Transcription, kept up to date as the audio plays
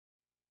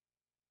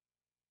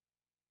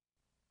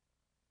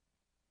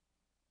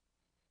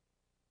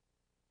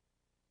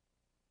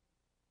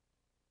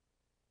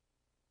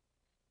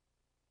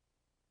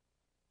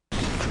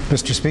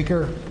Mr.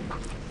 Speaker,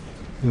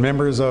 and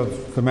members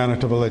of the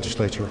Manitoba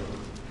Legislature,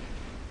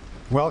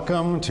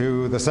 welcome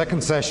to the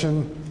second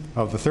session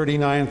of the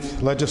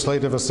 39th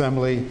Legislative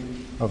Assembly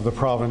of the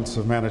Province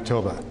of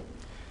Manitoba.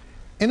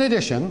 In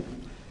addition,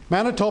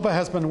 Manitoba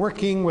has been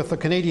working with the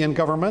Canadian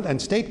government and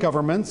state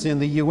governments in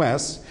the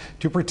U.S.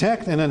 to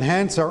protect and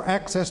enhance our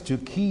access to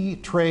key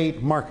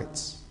trade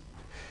markets.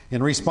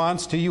 In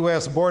response to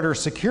U.S. border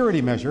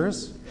security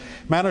measures,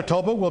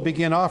 Manitoba will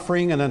begin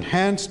offering an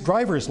enhanced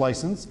driver's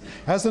license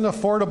as an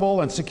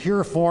affordable and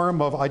secure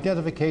form of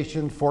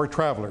identification for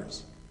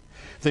travelers.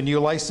 The new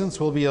license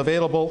will be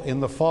available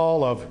in the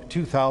fall of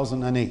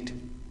 2008.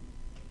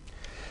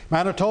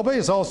 Manitoba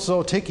is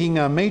also taking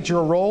a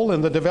major role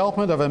in the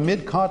development of a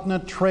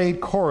mid-continent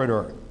trade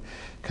corridor,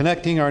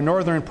 connecting our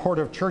northern port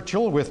of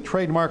Churchill with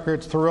trade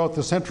markets throughout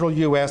the central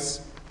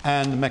U.S.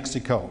 and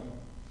Mexico.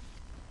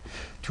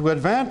 To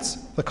advance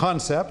the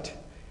concept,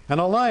 an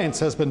alliance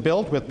has been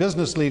built with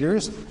business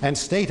leaders and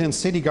state and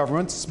city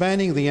governments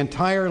spanning the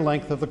entire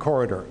length of the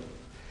corridor.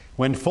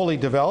 When fully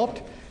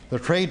developed, the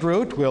trade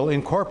route will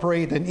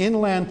incorporate an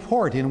inland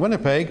port in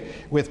Winnipeg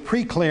with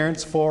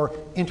pre-clearance for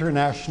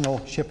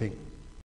international shipping.